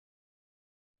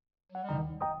Hi,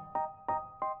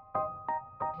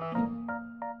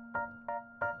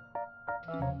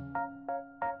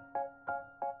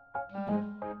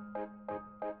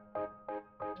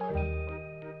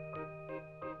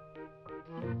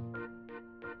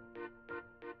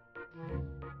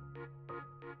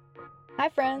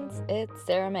 friends, it's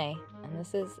Sarah May, and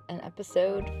this is an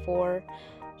episode for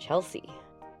Chelsea.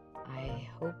 I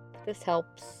hope this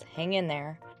helps. Hang in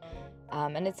there.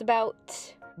 And it's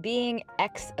about being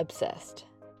ex obsessed.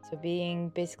 So, being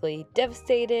basically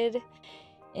devastated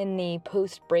in the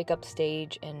post breakup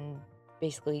stage and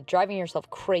basically driving yourself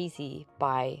crazy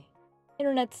by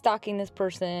internet stalking this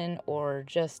person or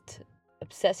just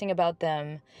obsessing about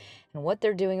them and what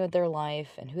they're doing with their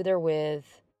life and who they're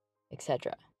with,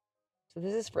 etc. So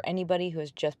this is for anybody who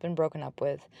has just been broken up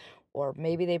with, or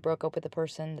maybe they broke up with a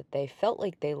person that they felt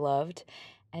like they loved,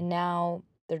 and now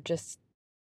they're just,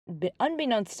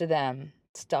 unbeknownst to them,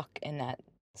 stuck in that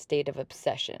state of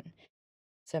obsession.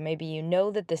 So maybe you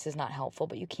know that this is not helpful,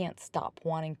 but you can't stop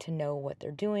wanting to know what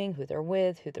they're doing, who they're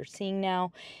with, who they're seeing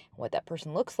now, what that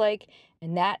person looks like,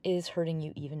 and that is hurting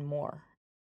you even more.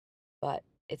 But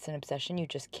it's an obsession you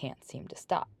just can't seem to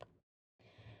stop.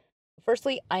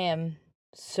 Firstly, I am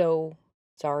so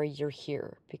sorry you're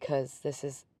here because this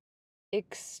is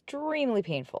extremely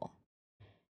painful.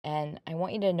 And I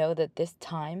want you to know that this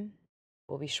time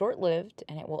will be short lived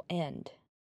and it will end.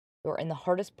 You're in the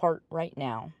hardest part right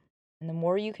now. And the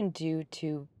more you can do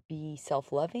to be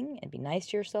self loving and be nice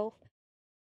to yourself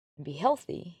and be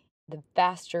healthy, the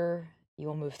faster you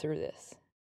will move through this.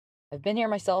 I've been here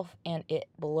myself and it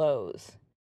blows.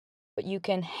 But you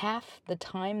can half the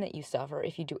time that you suffer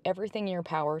if you do everything in your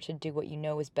power to do what you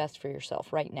know is best for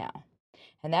yourself right now.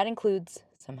 And that includes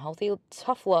some healthy,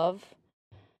 tough love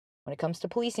when it comes to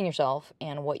policing yourself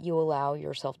and what you allow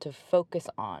yourself to focus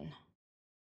on.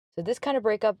 So, this kind of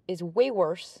breakup is way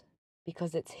worse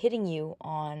because it's hitting you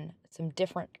on some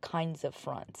different kinds of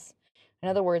fronts. In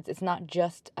other words, it's not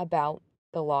just about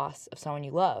the loss of someone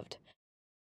you loved.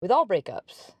 With all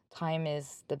breakups, time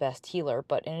is the best healer,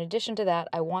 but in addition to that,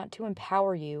 I want to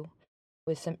empower you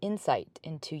with some insight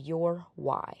into your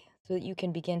why so that you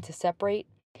can begin to separate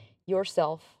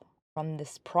yourself from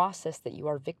this process that you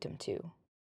are victim to,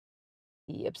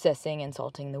 the obsessing and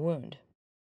salting the wound.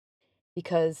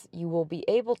 Because you will be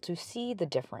able to see the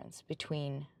difference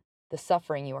between the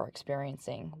suffering you are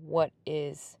experiencing, what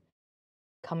is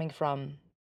coming from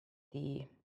the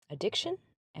addiction,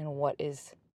 and what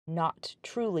is not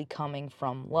truly coming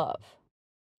from love.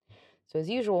 So, as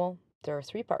usual, there are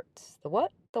three parts: the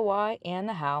what, the why, and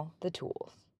the how, the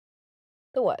tools.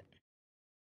 The what.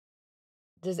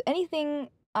 Does anything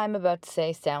I'm about to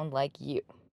say sound like you?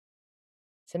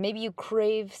 So maybe you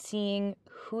crave seeing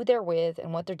who they're with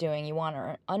and what they're doing. You want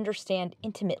to understand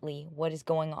intimately what is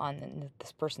going on in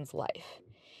this person's life.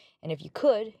 And if you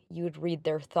could, you would read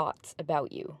their thoughts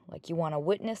about you. Like you want to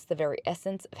witness the very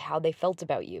essence of how they felt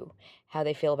about you, how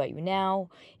they feel about you now,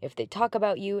 if they talk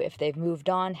about you, if they've moved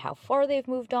on, how far they've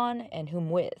moved on, and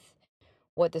whom with.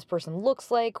 What this person looks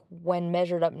like when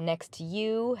measured up next to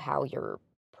you, how your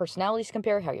personalities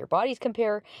compare, how your bodies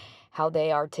compare, how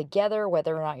they are together,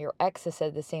 whether or not your ex has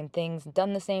said the same things,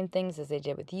 done the same things as they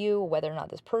did with you, whether or not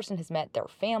this person has met their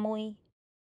family.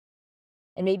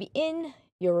 And maybe in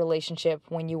your relationship,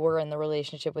 when you were in the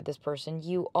relationship with this person,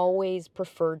 you always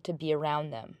preferred to be around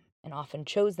them and often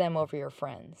chose them over your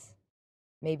friends.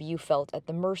 Maybe you felt at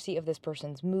the mercy of this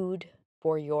person's mood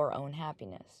for your own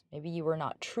happiness. Maybe you were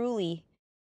not truly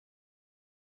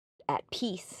at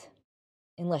peace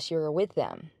unless you were with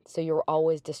them. So you were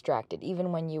always distracted.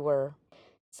 Even when you were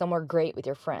somewhere great with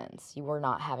your friends, you were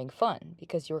not having fun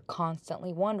because you were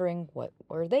constantly wondering what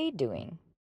were they doing.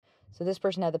 So this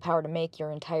person had the power to make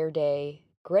your entire day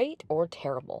great or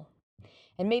terrible.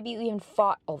 And maybe you even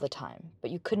fought all the time,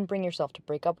 but you couldn't bring yourself to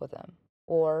break up with them.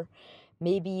 Or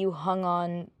maybe you hung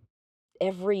on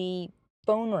every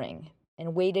phone ring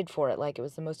and waited for it like it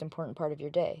was the most important part of your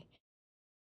day.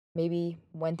 Maybe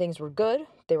when things were good,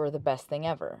 they were the best thing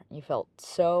ever. You felt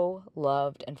so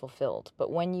loved and fulfilled.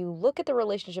 But when you look at the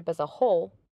relationship as a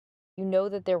whole, you know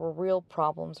that there were real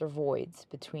problems or voids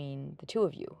between the two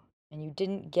of you, and you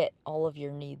didn't get all of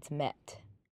your needs met.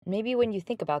 Maybe when you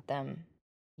think about them,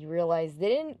 you realize they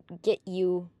didn't get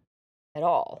you at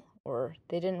all, or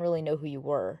they didn't really know who you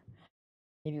were.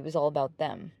 Maybe it was all about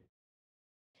them.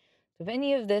 So if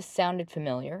any of this sounded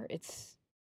familiar, it's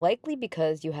likely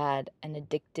because you had an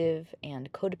addictive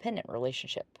and codependent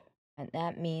relationship. And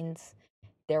that means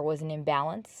there was an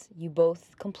imbalance you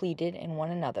both completed in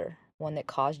one another, one that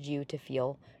caused you to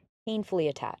feel painfully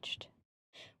attached.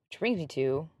 Which brings me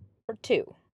to part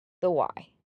two, the why.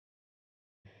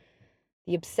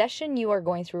 The obsession you are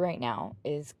going through right now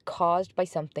is caused by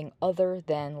something other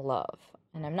than love.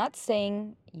 And I'm not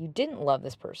saying you didn't love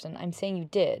this person, I'm saying you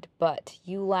did, but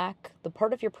you lack the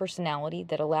part of your personality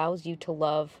that allows you to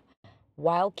love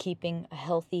while keeping a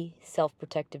healthy, self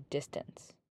protective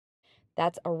distance.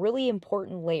 That's a really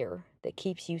important layer that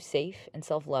keeps you safe and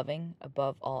self loving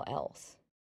above all else.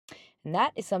 And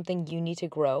that is something you need to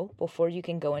grow before you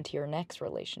can go into your next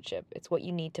relationship. It's what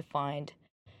you need to find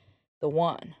the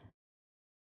one.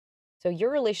 So,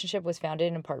 your relationship was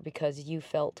founded in part because you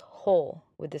felt whole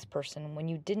with this person when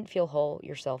you didn't feel whole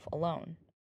yourself alone.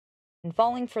 In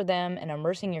falling for them and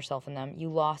immersing yourself in them, you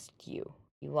lost you.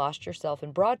 You lost yourself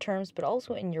in broad terms, but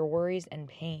also in your worries and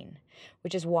pain,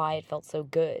 which is why it felt so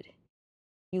good.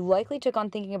 You likely took on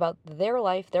thinking about their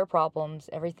life, their problems,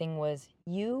 everything was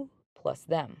you plus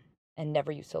them, and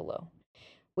never you solo,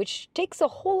 which takes a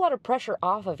whole lot of pressure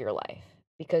off of your life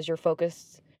because you're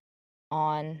focused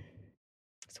on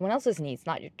someone else's needs,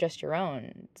 not just your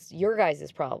own. It's your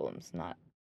guys' problems, not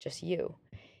just you.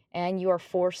 And you are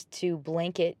forced to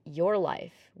blanket your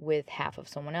life with half of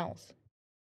someone else.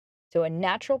 So, a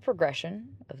natural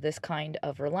progression of this kind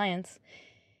of reliance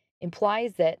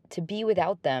implies that to be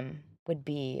without them would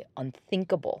be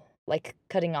unthinkable, like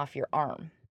cutting off your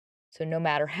arm. So, no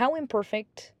matter how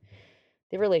imperfect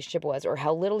the relationship was or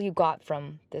how little you got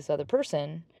from this other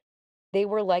person, they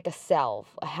were like a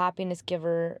salve, a happiness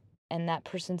giver, and that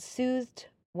person soothed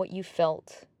what you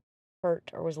felt hurt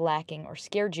or was lacking or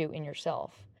scared you in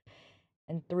yourself.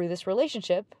 And through this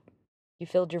relationship, you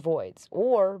filled your voids.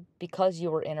 Or because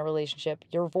you were in a relationship,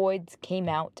 your voids came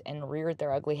out and reared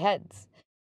their ugly heads.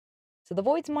 So the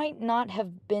voids might not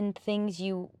have been things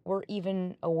you were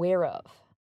even aware of,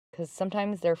 because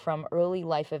sometimes they're from early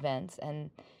life events and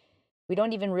we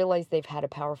don't even realize they've had a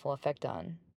powerful effect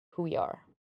on who we are.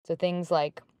 So things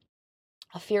like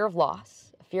a fear of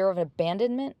loss, a fear of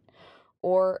abandonment,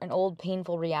 or an old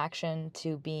painful reaction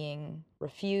to being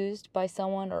refused by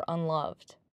someone or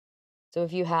unloved. So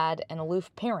if you had an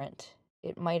aloof parent,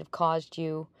 it might have caused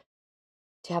you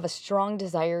to have a strong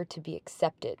desire to be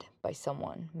accepted by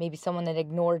someone. Maybe someone that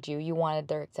ignored you, you wanted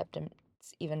their acceptance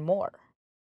even more.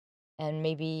 And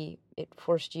maybe it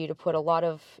forced you to put a lot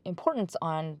of importance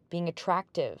on being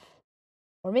attractive.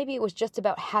 Or maybe it was just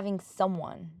about having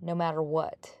someone, no matter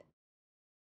what.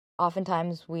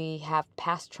 Oftentimes, we have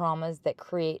past traumas that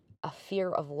create a fear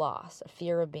of loss, a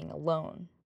fear of being alone.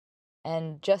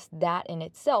 And just that in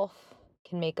itself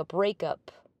can make a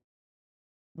breakup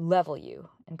level you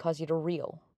and cause you to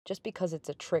reel just because it's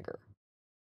a trigger.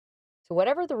 So,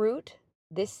 whatever the root,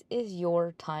 this is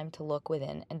your time to look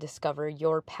within and discover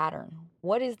your pattern.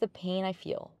 What is the pain I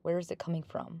feel? Where is it coming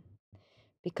from?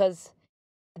 Because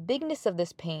the bigness of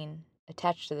this pain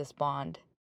attached to this bond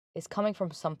is coming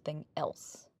from something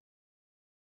else.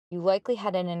 You likely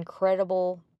had an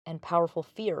incredible and powerful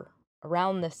fear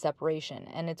around this separation,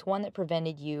 and it's one that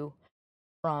prevented you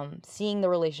from seeing the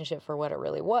relationship for what it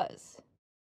really was.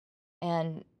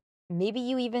 And maybe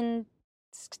you even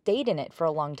stayed in it for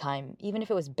a long time, even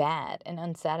if it was bad and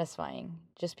unsatisfying,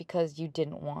 just because you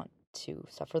didn't want to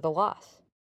suffer the loss.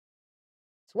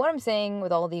 So, what I'm saying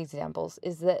with all the examples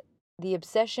is that the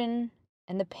obsession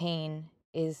and the pain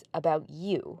is about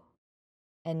you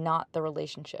and not the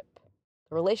relationship.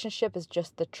 The relationship is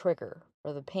just the trigger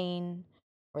for the pain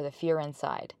or the fear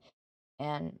inside.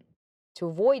 And to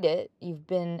avoid it, you've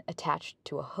been attached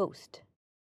to a host.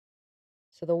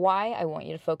 So, the why I want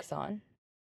you to focus on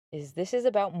is this is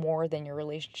about more than your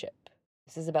relationship.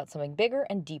 This is about something bigger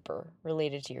and deeper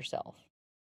related to yourself.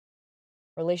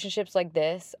 Relationships like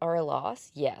this are a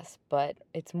loss, yes, but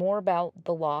it's more about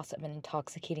the loss of an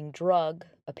intoxicating drug,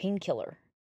 a painkiller.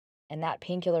 And that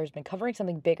painkiller has been covering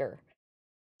something bigger.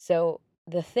 So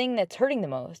the thing that's hurting the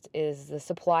most is the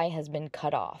supply has been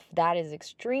cut off. That is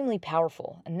extremely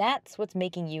powerful, and that's what's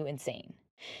making you insane.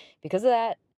 Because of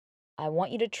that, I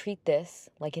want you to treat this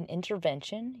like an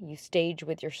intervention you stage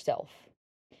with yourself.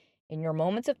 In your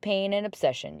moments of pain and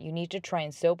obsession, you need to try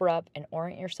and sober up and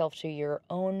orient yourself to your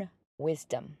own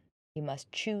wisdom. You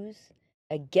must choose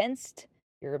against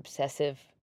your obsessive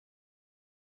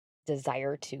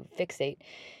desire to fixate,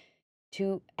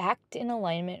 to act in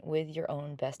alignment with your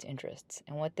own best interests.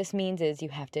 And what this means is you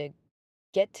have to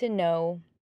get to know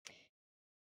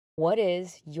what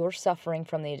is your suffering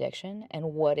from the addiction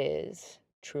and what is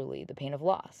truly the pain of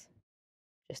loss.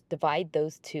 Just divide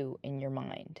those two in your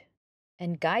mind.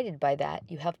 And guided by that,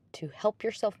 you have to help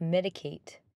yourself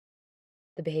medicate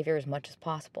the behavior as much as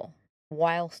possible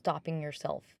while stopping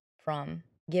yourself from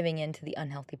giving in to the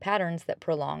unhealthy patterns that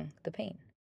prolong the pain.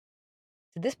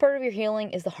 So, this part of your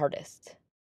healing is the hardest.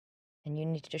 And you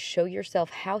need to show yourself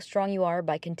how strong you are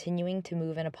by continuing to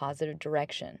move in a positive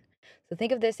direction. So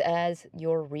think of this as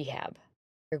your rehab.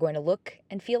 You're going to look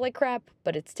and feel like crap,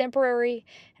 but it's temporary.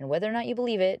 And whether or not you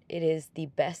believe it, it is the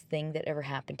best thing that ever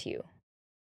happened to you.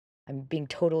 I'm being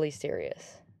totally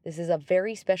serious. This is a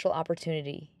very special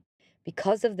opportunity.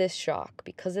 Because of this shock,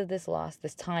 because of this loss,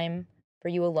 this time for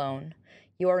you alone,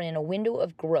 you are in a window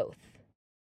of growth.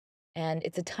 And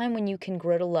it's a time when you can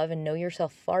grow to love and know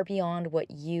yourself far beyond what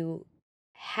you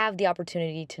have the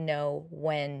opportunity to know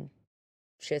when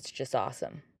shit's just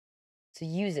awesome. So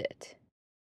use it.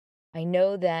 I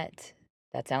know that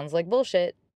that sounds like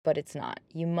bullshit, but it's not.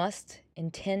 You must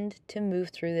intend to move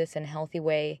through this in a healthy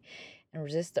way and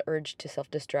resist the urge to self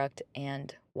destruct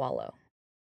and wallow.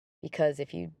 Because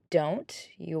if you don't,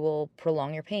 you will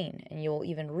prolong your pain and you will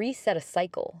even reset a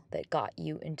cycle that got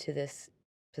you into this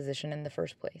position in the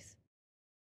first place.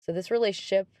 So, this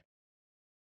relationship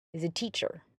is a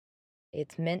teacher.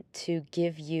 It's meant to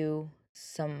give you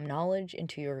some knowledge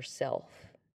into yourself,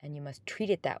 and you must treat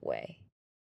it that way.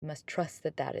 You must trust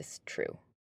that that is true.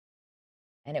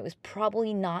 And it was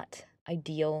probably not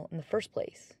ideal in the first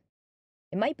place.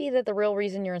 It might be that the real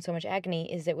reason you're in so much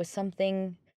agony is it was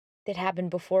something that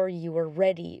happened before you were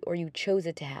ready or you chose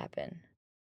it to happen.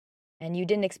 And you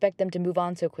didn't expect them to move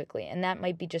on so quickly. And that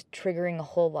might be just triggering a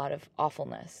whole lot of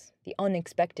awfulness. The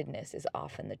unexpectedness is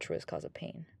often the truest cause of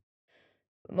pain.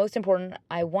 But most important,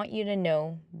 I want you to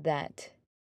know that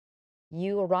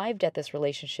you arrived at this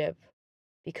relationship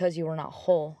because you were not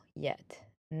whole yet.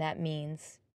 And that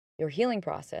means your healing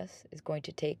process is going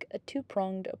to take a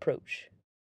two-pronged approach: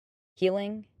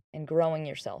 healing and growing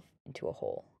yourself into a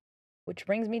whole. Which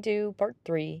brings me to part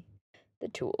 3, the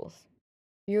tools.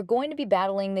 You're going to be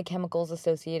battling the chemicals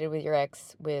associated with your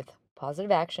ex with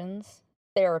positive actions,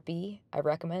 therapy. I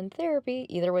recommend therapy,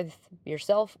 either with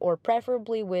yourself or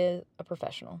preferably with a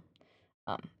professional.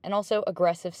 And also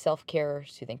aggressive self-care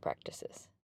soothing practices.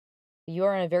 You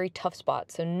are in a very tough spot.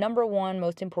 So number one,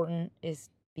 most important, is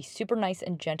be super nice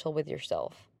and gentle with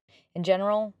yourself. In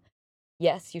general,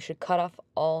 yes, you should cut off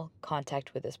all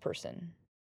contact with this person.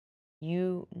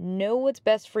 You know what's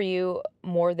best for you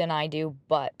more than I do,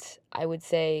 but I would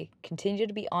say continue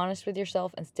to be honest with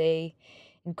yourself and stay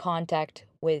in contact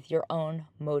with your own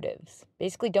motives.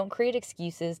 Basically, don't create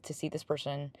excuses to see this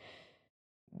person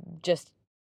just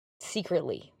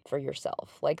secretly for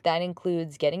yourself. Like that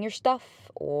includes getting your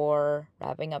stuff or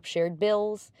wrapping up shared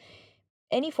bills.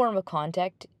 Any form of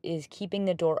contact is keeping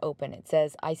the door open. It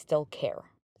says, I still care.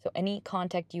 So any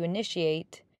contact you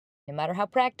initiate, no matter how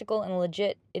practical and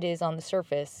legit it is on the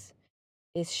surface,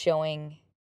 is showing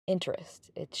interest.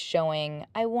 It's showing,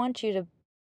 I want you to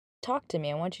talk to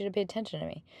me. I want you to pay attention to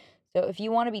me. So if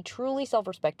you want to be truly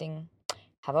self-respecting,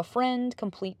 have a friend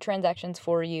complete transactions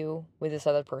for you with this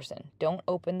other person. Don't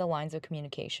open the lines of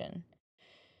communication.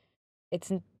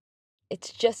 It's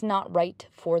just not right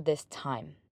for this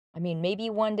time. I mean, maybe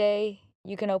one day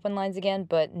you can open lines again,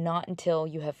 but not until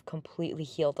you have completely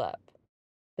healed up.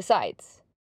 Besides,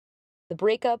 the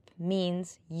breakup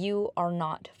means you are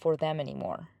not for them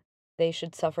anymore. They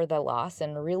should suffer the loss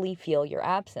and really feel your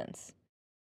absence.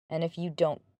 And if you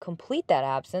don't complete that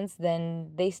absence,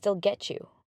 then they still get you.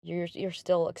 You're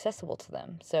still accessible to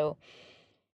them. So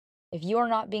if you are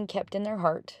not being kept in their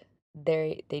heart,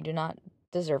 they do not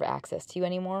deserve access to you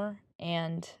anymore,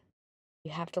 and you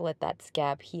have to let that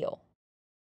scab heal.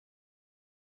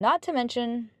 Not to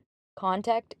mention,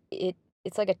 contact,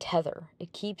 it's like a tether.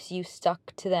 It keeps you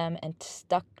stuck to them and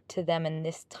stuck to them in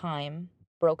this time,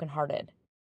 brokenhearted.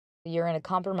 You're in a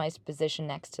compromised position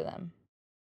next to them.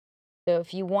 So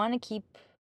if you want to keep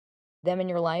them in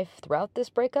your life throughout this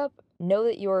breakup, know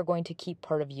that you are going to keep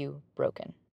part of you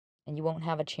broken. And you won't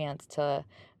have a chance to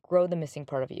grow the missing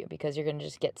part of you because you're going to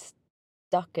just get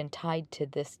stuck and tied to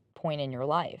this point in your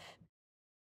life.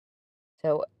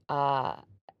 So,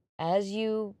 as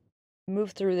you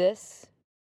move through this,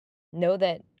 know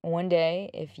that one day,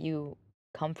 if you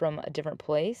come from a different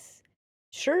place,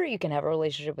 sure, you can have a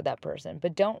relationship with that person,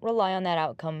 but don't rely on that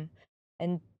outcome,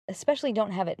 and especially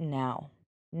don't have it now.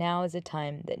 Now is a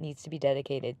time that needs to be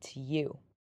dedicated to you.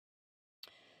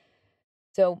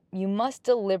 So you must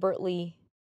deliberately,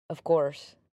 of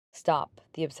course, stop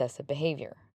the obsessive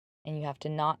behavior. And you have to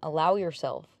not allow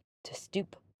yourself to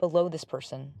stoop below this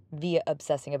person via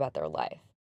obsessing about their life.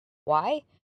 Why?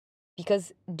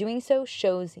 Because doing so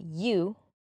shows you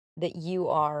that you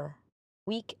are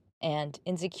weak and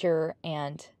insecure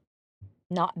and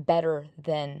not better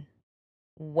than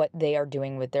what they are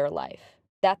doing with their life.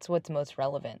 That's what's most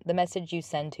relevant. The message you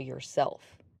send to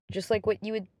yourself. Just like what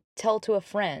you would tell to a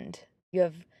friend.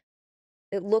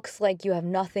 It looks like you have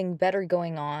nothing better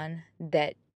going on,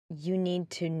 that you need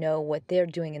to know what they're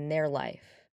doing in their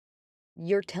life.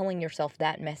 You're telling yourself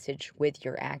that message with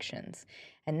your actions.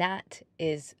 And that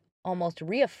is almost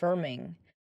reaffirming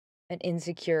an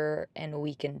insecure and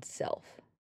weakened self,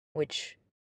 which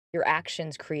your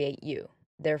actions create you.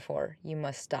 Therefore, you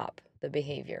must stop the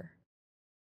behavior.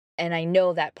 And I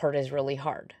know that part is really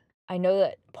hard. I know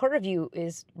that part of you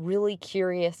is really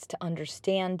curious to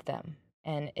understand them.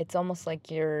 And it's almost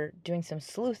like you're doing some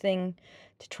sleuthing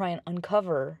to try and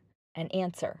uncover an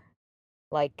answer.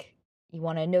 Like you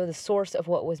want to know the source of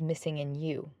what was missing in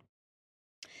you.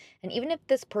 And even if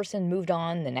this person moved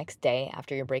on the next day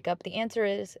after your breakup, the answer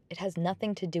is it has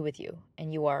nothing to do with you.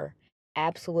 And you are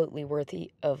absolutely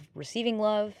worthy of receiving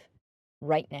love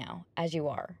right now, as you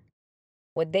are.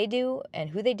 What they do and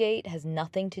who they date has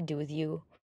nothing to do with you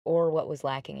or what was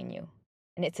lacking in you.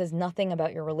 And it says nothing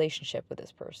about your relationship with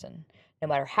this person, no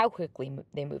matter how quickly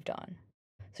they moved on.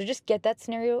 So just get that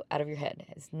scenario out of your head.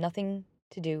 It has nothing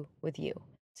to do with you.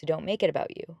 So don't make it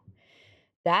about you.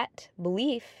 That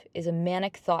belief is a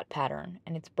manic thought pattern,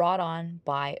 and it's brought on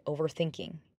by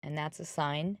overthinking. And that's a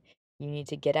sign you need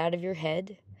to get out of your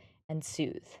head and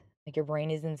soothe, like your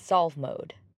brain is in solve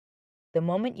mode. The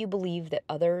moment you believe that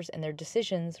others and their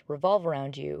decisions revolve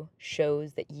around you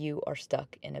shows that you are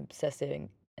stuck in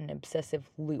an obsessive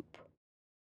loop.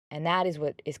 And that is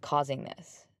what is causing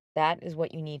this. That is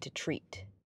what you need to treat.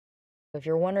 If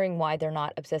you're wondering why they're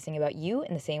not obsessing about you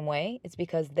in the same way, it's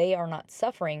because they are not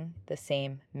suffering the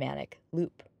same manic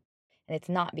loop. And it's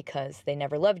not because they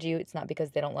never loved you. It's not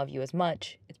because they don't love you as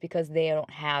much. It's because they don't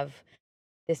have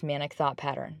this manic thought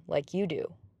pattern like you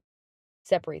do.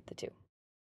 Separate the two.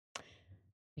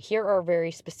 Here are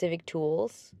very specific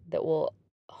tools that will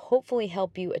hopefully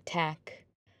help you attack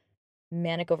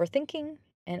manic overthinking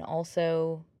and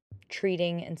also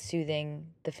treating and soothing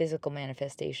the physical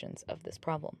manifestations of this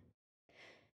problem.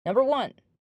 Number 1,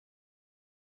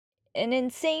 an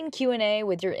insane Q&A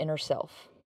with your inner self.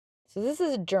 So this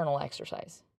is a journal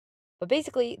exercise. But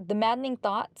basically, the maddening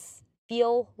thoughts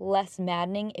feel less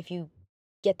maddening if you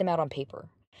get them out on paper.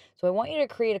 So I want you to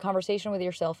create a conversation with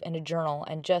yourself in a journal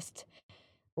and just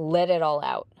let it all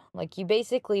out. Like you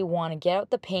basically want to get out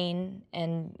the pain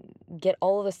and get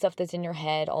all of the stuff that's in your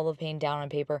head, all the pain down on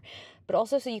paper, but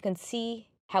also so you can see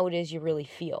how it is you really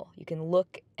feel. You can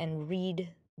look and read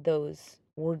those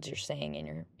words you're saying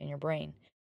in your brain.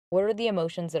 What are the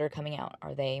emotions that are coming out?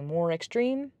 Are they more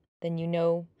extreme than you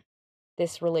know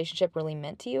this relationship really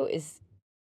meant to you? Is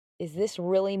this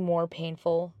really more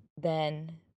painful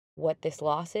than what this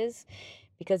loss is?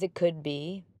 Because it could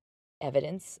be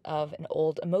evidence of an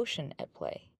old emotion at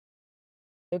play.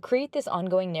 So create this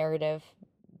ongoing narrative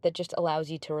that just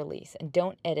allows you to release and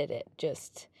don't edit it.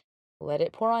 Just let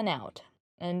it pour on out.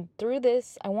 And through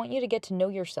this, I want you to get to know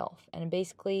yourself and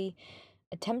basically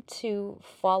attempt to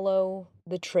follow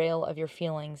the trail of your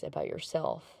feelings about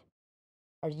yourself.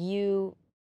 Are you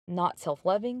not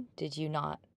self-loving? Did you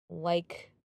not like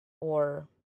or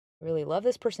really love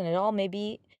this person at all?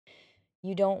 Maybe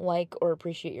you don't like or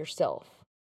appreciate yourself.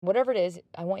 Whatever it is,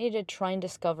 I want you to try and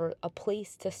discover a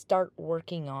place to start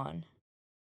working on.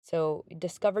 So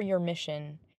discover your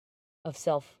mission of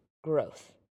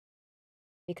self-growth,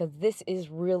 because this is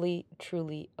really,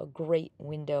 truly a great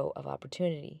window of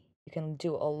opportunity. You can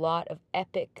do a lot of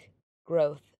epic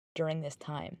growth during this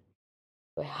time.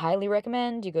 So I highly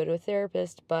recommend you go to a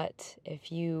therapist, but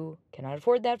if you cannot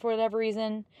afford that for whatever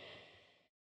reason,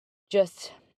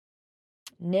 just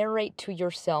narrate to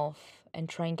yourself and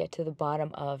try and get to the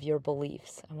bottom of your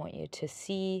beliefs. I want you to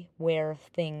see where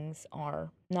things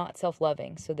are not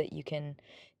self-loving so that you can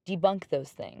debunk those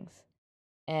things.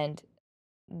 And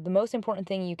the most important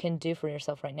thing you can do for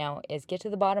yourself right now is get to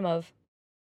the bottom of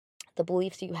the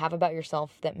beliefs you have about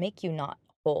yourself that make you not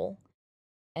whole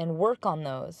and work on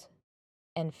those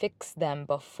and fix them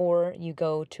before you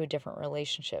go to a different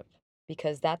relationship,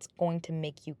 because that's going to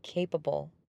make you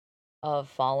capable of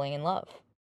falling in love,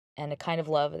 and a kind of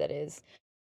love that is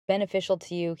beneficial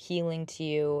to you, healing to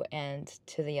you, and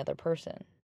to the other person.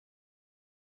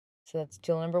 So that's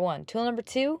tool number 1. Tool number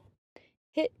 2,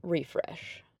 hit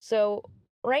refresh. So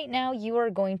right now you are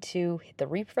going to hit the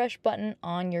refresh button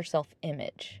on your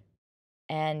self-image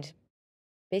and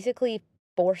basically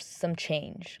force some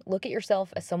change. Look at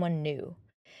yourself as someone new.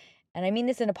 And I mean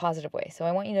this in a positive way. So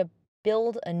I want you to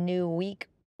build a new week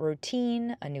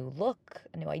routine, a new look,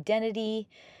 a new identity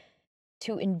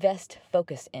to invest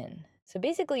focus in. So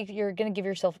basically, you're going to give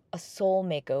yourself a soul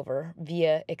makeover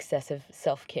via excessive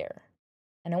self-care.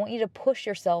 And I want you to push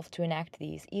yourself to enact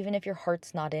these, even if your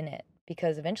heart's not in it,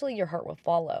 because eventually your heart will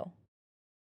follow.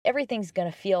 Everything's going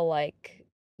to feel like,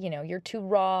 you're too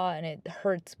raw and it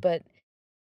hurts, but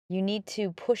You need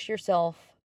to push yourself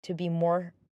to be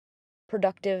more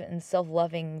productive and self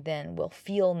loving than will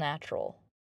feel natural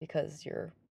because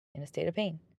you're in a state of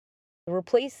pain. So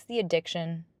replace the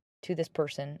addiction to this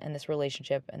person and this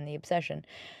relationship and the obsession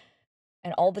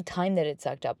and all the time that it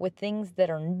sucked up with things that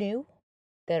are new,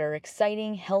 that are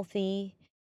exciting, healthy,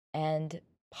 and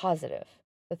positive.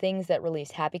 The things that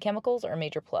release happy chemicals are a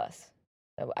major plus.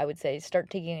 So I would say start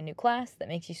taking a new class that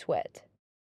makes you sweat.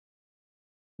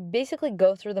 Basically,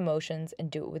 go through the motions and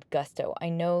do it with gusto. I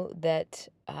know that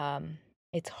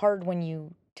it's hard when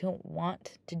you don't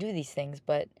want to do these things,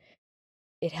 but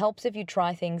it helps if you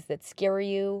try things that scare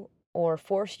you or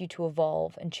force you to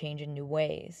evolve and change in new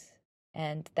ways.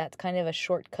 And that's kind of a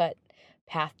shortcut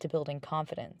path to building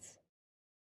confidence.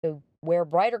 So wear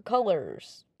brighter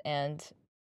colors and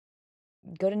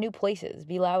go to new places,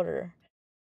 be louder.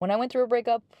 When I went through a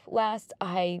breakup last,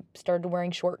 I started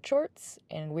wearing short shorts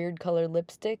and weird colored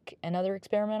lipstick and other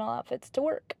experimental outfits to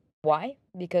work. Why?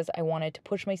 Because I wanted to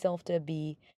push myself to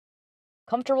be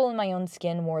comfortable in my own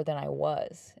skin more than I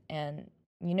was. And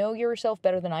you know yourself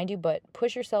better than I do, but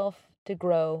push yourself to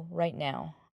grow right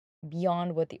now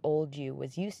beyond what the old you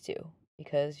was used to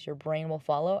because your brain will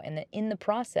follow. And then in the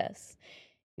process,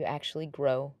 you actually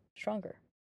grow stronger.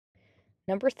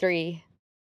 Number 3,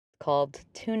 called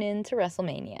Tune In to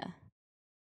WrestleMania.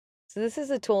 So, this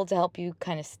is a tool to help you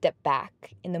kind of step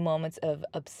back in the moments of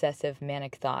obsessive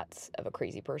manic thoughts of a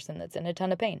crazy person that's in a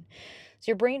ton of pain. So,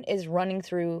 your brain is running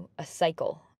through a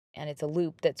cycle and it's a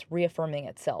loop that's reaffirming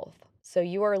itself. So,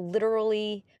 you are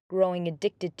literally growing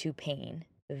addicted to pain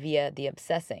via the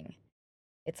obsessing.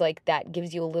 It's like that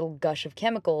gives you a little gush of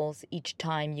chemicals each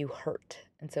time you hurt.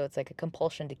 And so, it's like a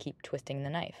compulsion to keep twisting the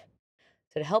knife.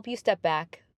 So, to help you step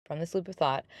back from this loop of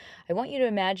thought, I want you to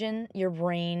imagine your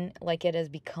brain like it has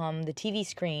become the TV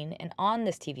screen, and on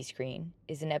this TV screen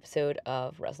is an episode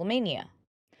of WrestleMania.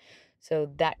 So,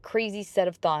 that crazy set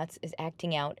of thoughts is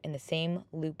acting out in the same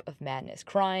loop of madness,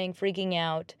 crying, freaking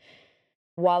out,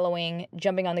 wallowing,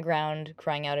 jumping on the ground,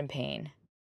 crying out in pain,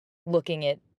 looking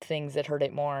at things that hurt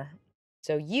it more.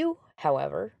 So, you,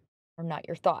 however, are not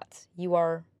your thoughts. You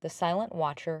are the silent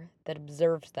watcher that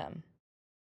observes them.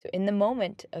 So, in the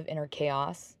moment of inner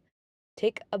chaos,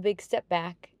 take a big step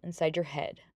back inside your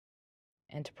head.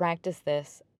 And to practice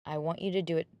this, I want you to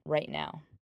do it right now.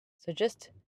 So, just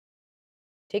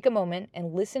take a moment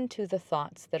and listen to the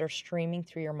thoughts that are streaming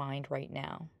through your mind right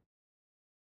now.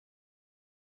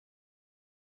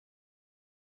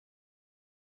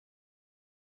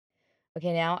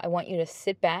 Okay, now I want you to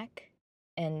sit back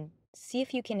and see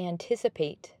if you can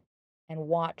anticipate and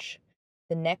watch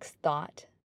the next thought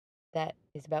that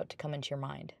is about to come into your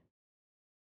mind.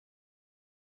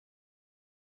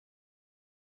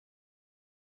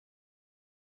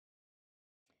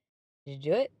 Did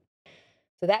you do it?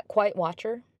 So, that quiet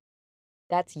watcher,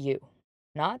 that's you,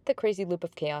 not the crazy loop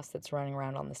of chaos that's running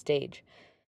around on the stage.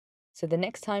 So the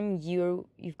next time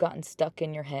you've gotten stuck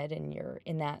in your head and you're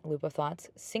in that loop of thoughts,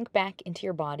 sink back into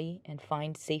your body and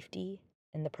find safety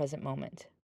in the present moment.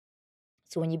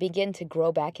 So when you begin to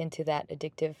grow back into that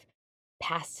addictive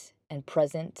past and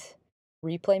present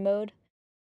replay mode,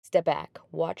 step back,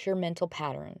 watch your mental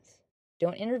patterns.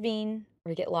 Don't intervene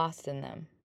or get lost in them.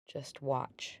 Just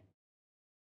watch.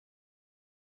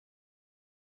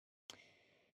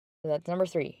 So that's number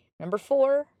 3. Number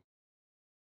 4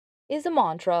 is a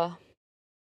mantra.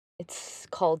 It's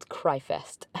called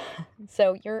CryFest.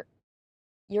 So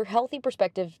your healthy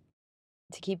perspective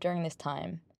to keep during this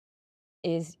time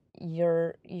is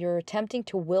you're attempting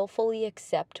to willfully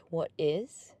accept what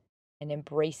is and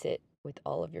embrace it with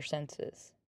all of your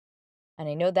senses. And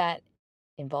I know that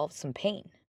involves some pain.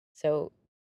 So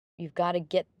you've got to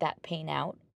get that pain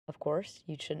out, of course.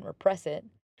 You shouldn't repress it.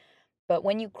 But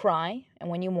when you cry and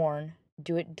when you mourn,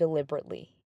 do it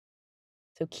deliberately.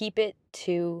 So keep it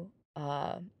to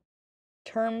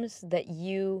terms that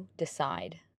you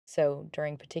decide. So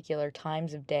during particular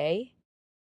times of day,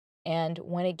 and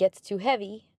when it gets too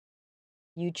heavy,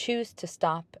 you choose to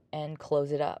stop and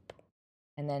close it up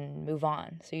and then move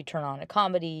on. So you turn on a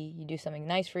comedy, you do something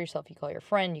nice for yourself, you call your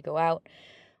friend, you go out,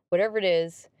 whatever it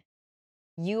is,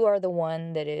 you are the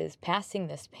one that is passing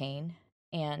this pain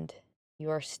and you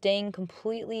are staying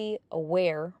completely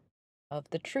aware of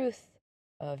the truth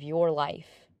of your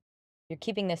life. You're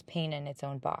keeping this pain in its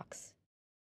own box.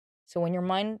 So when your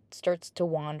mind starts to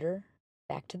wander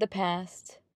back to the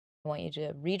past, I want you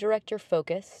to redirect your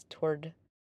focus toward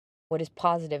what is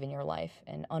positive in your life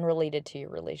and unrelated to your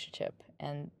relationship.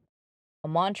 And a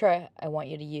mantra I want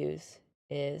you to use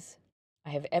is I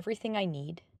have everything I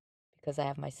need because I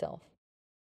have myself.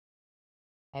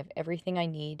 I have everything I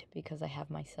need because I have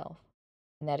myself.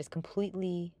 And that is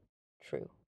completely true.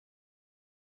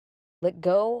 Let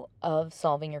go of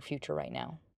solving your future right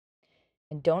now.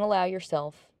 And don't allow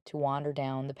yourself to wander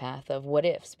down the path of what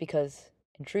ifs, because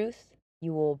in truth,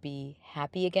 you will be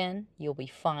happy again. You'll be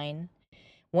fine.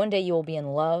 One day you will be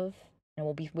in love and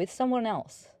will be with someone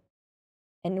else.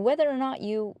 And whether or not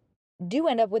you do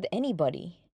end up with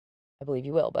anybody, I believe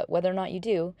you will, but whether or not you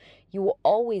do, you will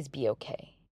always be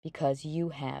okay because you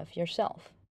have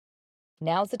yourself.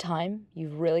 Now's the time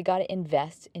you've really got to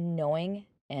invest in knowing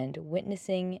and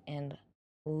witnessing and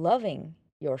loving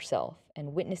yourself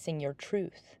and witnessing your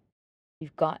truth.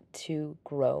 You've got to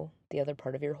grow the other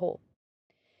part of your whole.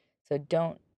 So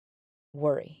don't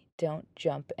worry. Don't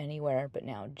jump anywhere but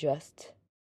now. Just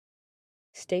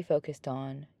stay focused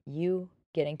on you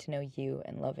getting to know you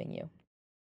and loving you.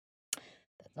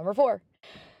 That's number 4.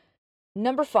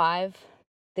 Number 5,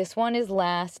 this one is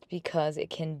last because it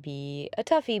can be a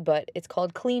toughie, but it's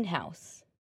called clean house.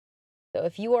 So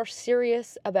if you are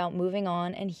serious about moving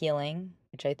on and healing,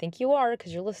 which I think you are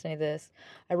because you're listening to this,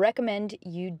 I recommend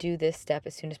you do this step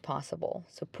as soon as possible.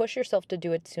 So push yourself to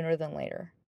do it sooner than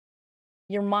later.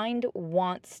 Your mind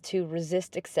wants to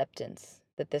resist acceptance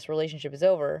that this relationship is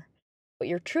over, but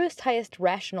your truest, highest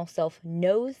rational self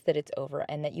knows that it's over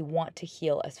and that you want to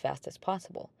heal as fast as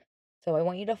possible. So I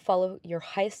want you to follow your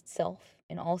highest self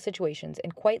in all situations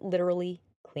and quite literally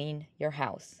clean your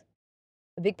house.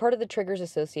 A big part of the triggers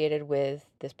associated with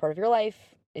this part of your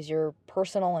life is your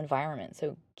personal environment.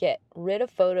 So get rid of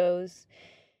photos,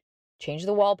 change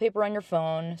the wallpaper on your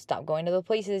phone, stop going to the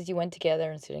places you went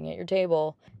together and sitting at your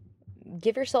table.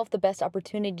 Give yourself the best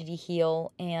opportunity to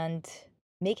heal and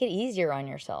make it easier on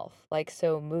yourself.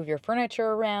 So move your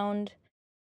furniture around,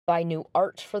 buy new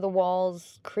art for the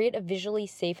walls, create a visually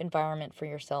safe environment for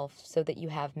yourself so that you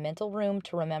have mental room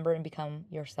to remember and become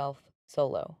yourself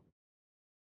solo.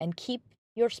 And keep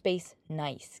your space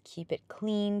nice. Keep it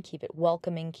clean, keep it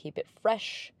welcoming, keep it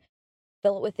fresh.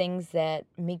 Fill it with things that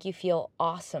make you feel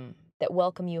awesome, that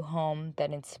welcome you home,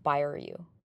 that inspire you.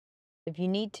 If you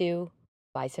need to,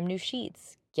 buy some new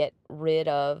sheets, get rid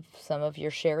of some of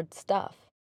your shared stuff,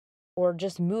 or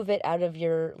just move it out of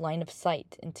your line of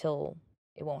sight until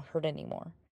it won't hurt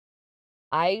anymore.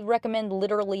 I recommend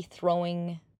literally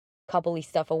throwing coupley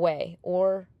stuff away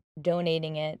or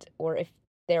donating it, or if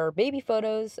there are baby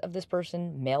photos of this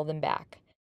person, mail them back.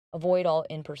 Avoid all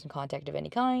in-person contact of any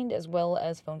kind, as well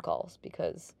as phone calls,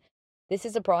 because this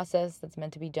is a process that's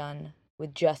meant to be done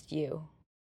with just you.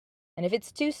 And if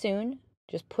it's too soon,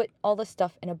 just put all the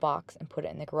stuff in a box and put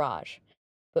it in the garage.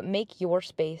 But make your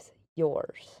space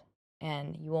yours,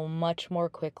 and you will much more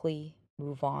quickly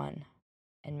move on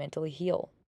and mentally heal.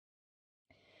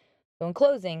 So in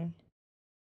closing,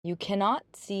 you cannot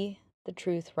see the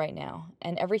truth right now,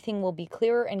 and everything will be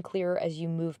clearer and clearer as you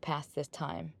move past this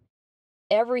time.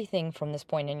 Everything from this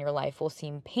point in your life will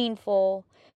seem painful,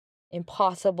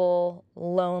 impossible,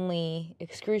 lonely,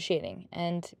 excruciating.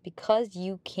 And because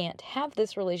you can't have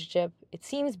this relationship, it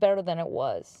seems better than it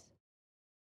was.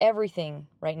 Everything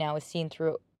right now is seen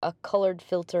through a colored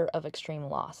filter of extreme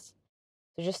loss.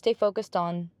 So just stay focused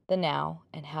on the now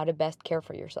and how to best care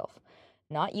for yourself.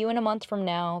 Not you in a month from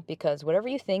now, because whatever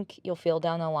you think you'll feel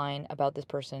down the line about this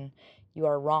person, you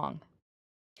are wrong.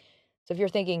 So if you're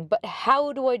thinking, but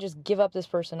how do I just give up this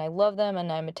person? I love them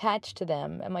and I'm attached to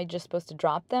them. Am I just supposed to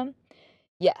drop them?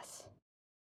 Yes.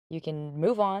 You can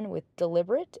move on with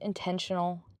deliberate,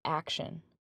 intentional action.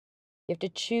 You have to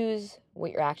choose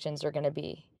what your actions are going to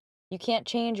be. You can't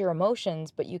change your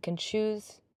emotions, but you can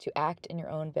choose to act in your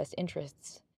own best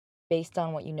interests based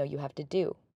on what you know you have to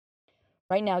do.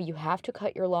 Right now, you have to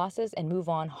cut your losses and move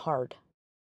on hard.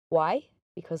 Why?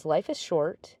 Because life is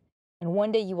short, and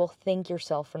one day you will thank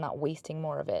yourself for not wasting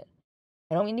more of it.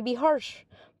 I don't mean to be harsh,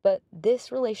 but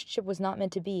this relationship was not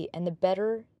meant to be, and the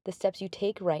better the steps you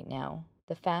take right now,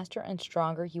 the faster and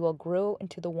stronger you will grow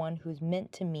into the one who's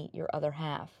meant to meet your other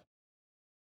half.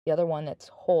 The other one that's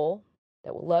whole,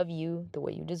 that will love you the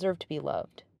way you deserve to be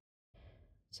loved.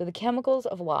 So the chemicals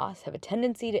of loss have a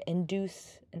tendency to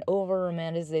induce an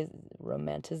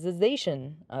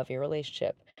over-romanticization of your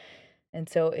relationship. And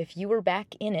so if you were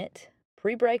back in it,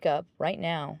 pre-breakup, right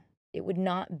now, it would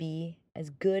not be as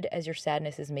good as your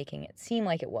sadness is making it seem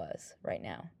like it was right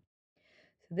now.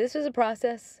 So this is a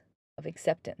process of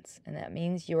acceptance, and that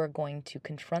means you are going to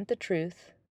confront the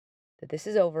truth that this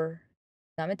is over,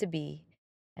 not meant to be,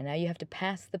 and now you have to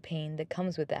pass the pain that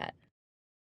comes with that.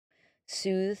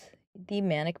 Soothe the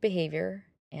manic behavior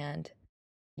and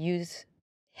use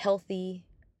healthy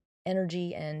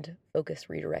energy and focus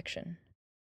redirection.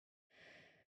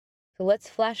 So let's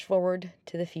flash forward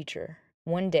to the future.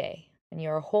 One day, when you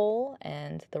are whole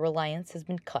and the reliance has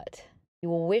been cut, you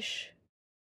will wish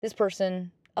this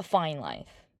person a fine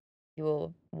life. You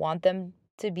will want them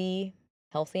to be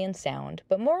healthy and sound,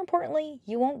 but more importantly,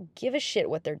 you won't give a shit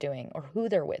what they're doing or who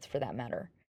they're with for that matter.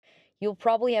 You'll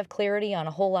probably have clarity on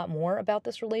a whole lot more about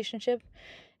this relationship.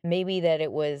 Maybe that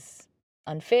it was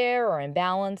unfair or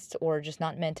imbalanced or just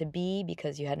not meant to be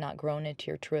because you had not grown into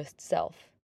your truest self.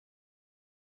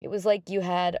 It was like you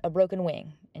had a broken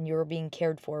wing and you were being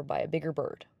cared for by a bigger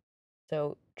bird.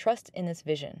 So trust in this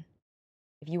vision.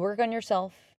 If you work on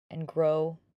yourself and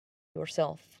grow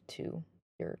yourself to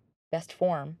your best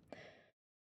form,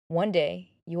 one day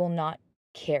you will not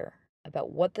care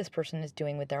about what this person is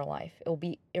doing with their life. It will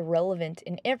be irrelevant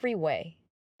in every way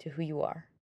to who you are.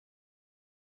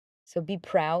 So be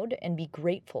proud and be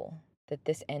grateful that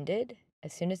this ended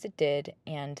as soon as it did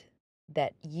and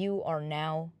that you are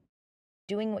now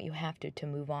doing what you have to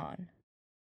move on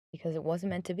because it wasn't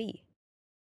meant to be.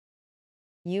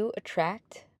 You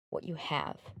attract what you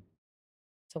have.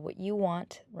 So what you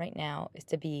want right now is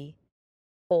to be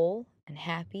whole and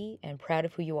happy and proud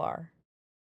of who you are.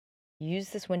 Use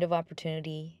this window of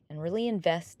opportunity and really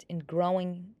invest in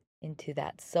growing into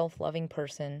that self-loving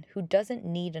person who doesn't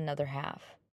need another half.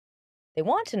 They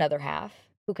want another half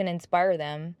who can inspire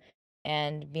them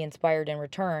and be inspired in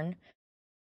return,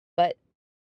 but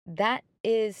that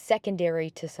is secondary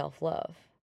to self-love.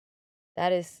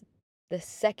 That is the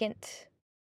second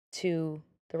to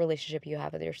the relationship you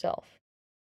have with yourself.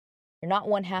 You're not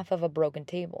one half of a broken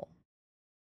table.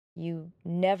 You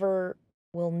never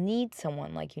will need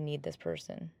someone like you need this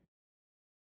person.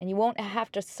 And you won't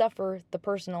have to suffer the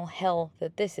personal hell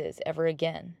that this is ever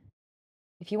again.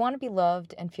 If you want to be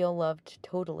loved and feel loved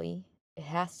totally, it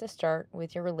has to start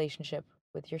with your relationship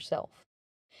with yourself.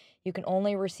 You can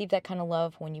only receive that kind of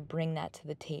love when you bring that to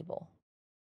the table.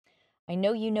 I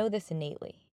know you know this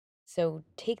innately, so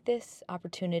take this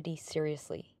opportunity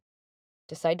seriously.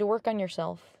 Decide to work on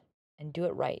yourself and do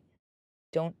it right.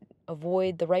 Don't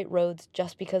avoid the right roads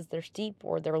just because they're steep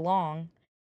or they're long.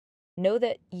 Know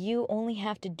that you only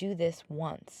have to do this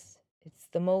once. It's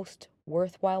the most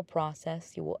worthwhile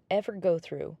process you will ever go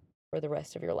through for the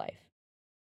rest of your life.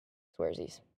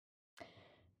 Swearsies.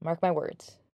 Mark my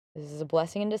words. This is a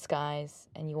blessing in disguise,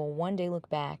 and you will one day look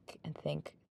back and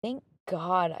think, thank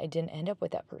God I didn't end up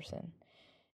with that person.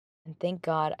 And thank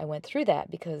God I went through that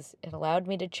because it allowed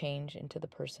me to change into the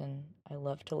person I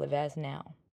love to live as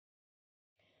now.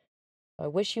 I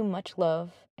wish you much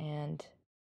love, and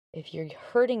if you're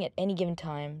hurting at any given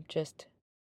time, just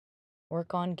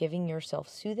work on giving yourself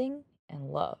soothing and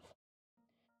love.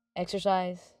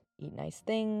 Exercise, eat nice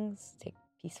things, take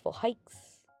peaceful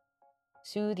hikes,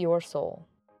 soothe your soul.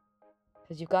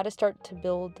 Because you've got to start to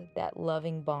build that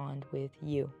loving bond with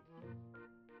you.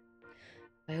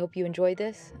 I hope you enjoyed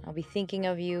this. I'll be thinking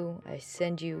of you. I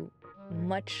send you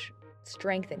much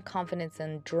strength and confidence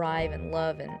and drive and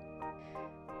love, and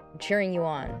I'm cheering you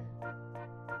on.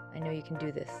 I know you can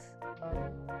do this,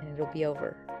 and it'll be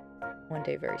over one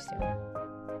day very soon.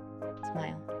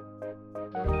 Smile.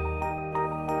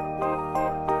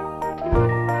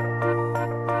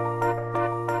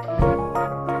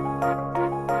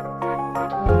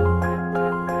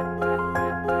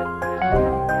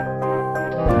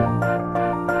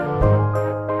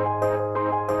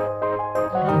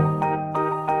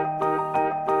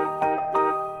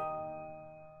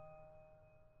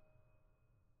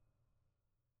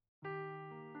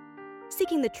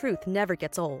 Seeking the truth never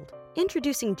gets old.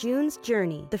 Introducing June's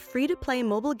Journey, the free-to-play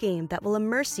mobile game that will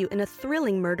immerse you in a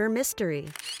thrilling murder mystery.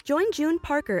 Join June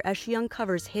Parker as she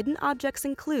uncovers hidden objects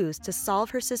and clues to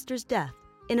solve her sister's death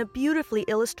in a beautifully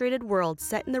illustrated world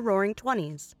set in the Roaring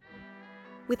 '20s.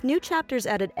 With new chapters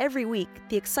added every week,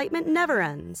 the excitement never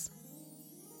ends.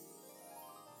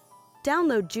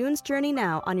 Download June's Journey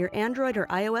now on your Android or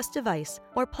iOS device,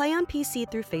 or play on PC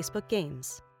through Facebook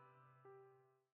Games.